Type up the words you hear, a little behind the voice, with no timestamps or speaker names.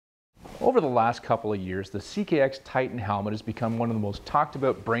Over the last couple of years, the CKX Titan helmet has become one of the most talked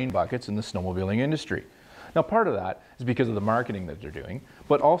about brain buckets in the snowmobiling industry. Now, part of that is because of the marketing that they're doing,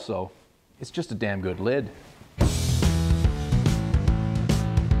 but also it's just a damn good lid.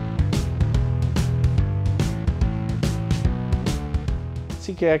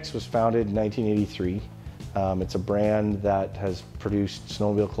 CKX was founded in 1983. It's a brand that has produced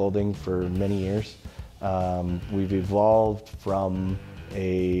snowmobile clothing for many years. We've evolved from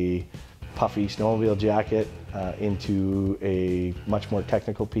a puffy snowmobile jacket into a much more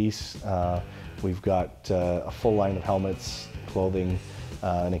technical piece. We've got a full line of helmets, clothing,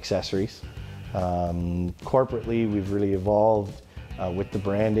 and accessories. Corporately, we've really evolved with the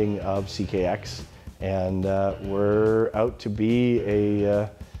branding of CKX, and we're out to be a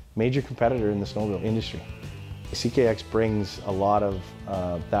major competitor in the snowmobile industry. CKX brings a lot of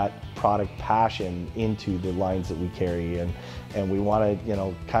that product passion into the lines that we carry, and we want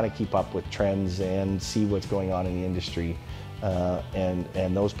to, kind of keep up with trends and see what's going on in the industry.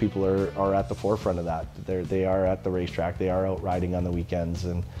 And those people are at the forefront of that. They are at the racetrack. They are out riding on the weekends,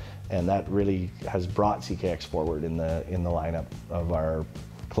 and that really has brought CKX forward in the lineup of our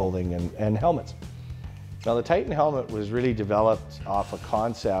clothing and helmets. Now, the Titan helmet was really developed off a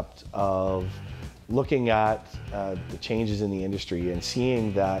concept of looking at the changes in the industry and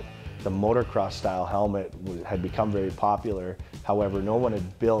seeing that the motocross style helmet had become very popular. However, no one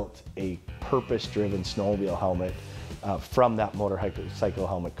had built a purpose-driven snowmobile helmet from that motorcycle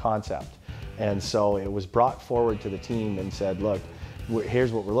helmet concept. And so it was brought forward to the team and said, look,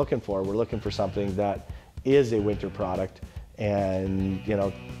 here's what we're looking for. We're looking for something that is a winter product, and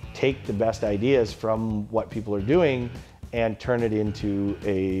take the best ideas from what people are doing and turn it into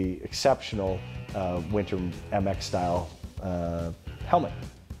a exceptional winter MX style helmet.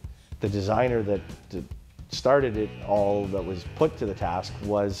 The designer that started it all, that was put to the task,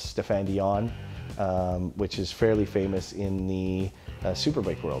 was Stéphane Dion, which is fairly famous in the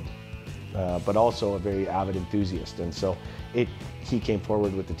superbike world, but also a very avid enthusiast. And so he came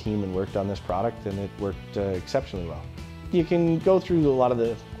forward with the team and worked on this product, and it worked exceptionally well. You can go through a lot of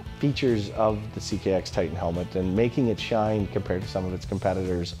the features of the CKX Titan helmet, and making it shine compared to some of its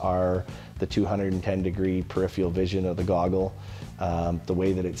competitors are the 210-degree peripheral vision of the goggle, the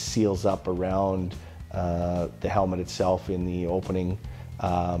way that it seals up around the helmet itself in the opening.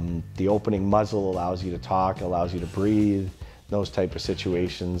 The opening muzzle allows you to talk, allows you to breathe, those type of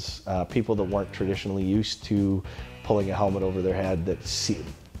situations. People that weren't traditionally used to pulling a helmet over their head that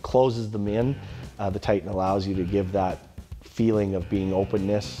closes them in, the Titan allows you to give that feeling of being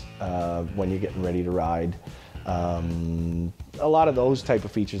openness when you're getting ready to ride. A lot of those type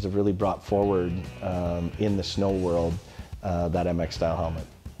of features have really brought forward in the snow world that MX style helmet.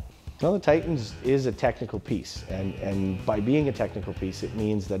 Well, the Titan is a technical piece, and by being a technical piece, it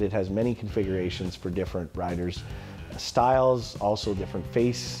means that it has many configurations for different riders' styles, also different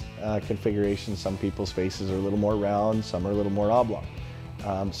face configurations. Some people's faces are a little more round, some are a little more oblong.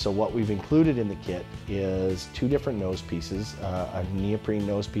 So what we've included in the kit is 2 different nose pieces, a neoprene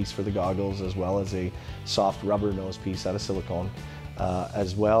nose piece for the goggles, as well as a soft rubber nose piece out of silicone,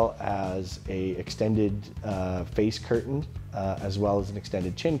 as well as a extended face curtain, as well as an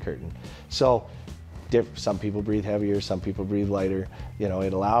extended chin curtain. So some people breathe heavier, some people breathe lighter.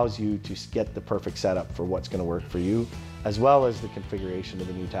 It allows you to get the perfect setup for what's going to work for you, as well as the configuration of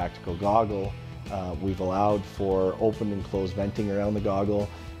the new tactical goggle. We've allowed for open and closed venting around the goggle,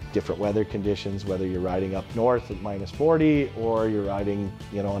 different weather conditions, whether you're riding up north at -40 or you're riding,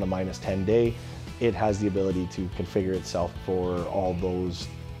 on a -10 day. It has the ability to configure itself for all those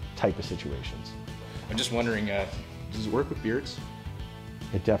type of situations. I'm just wondering, does it work with beards?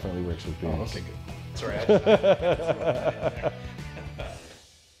 It definitely works with beards. Oh, okay, good. Sorry.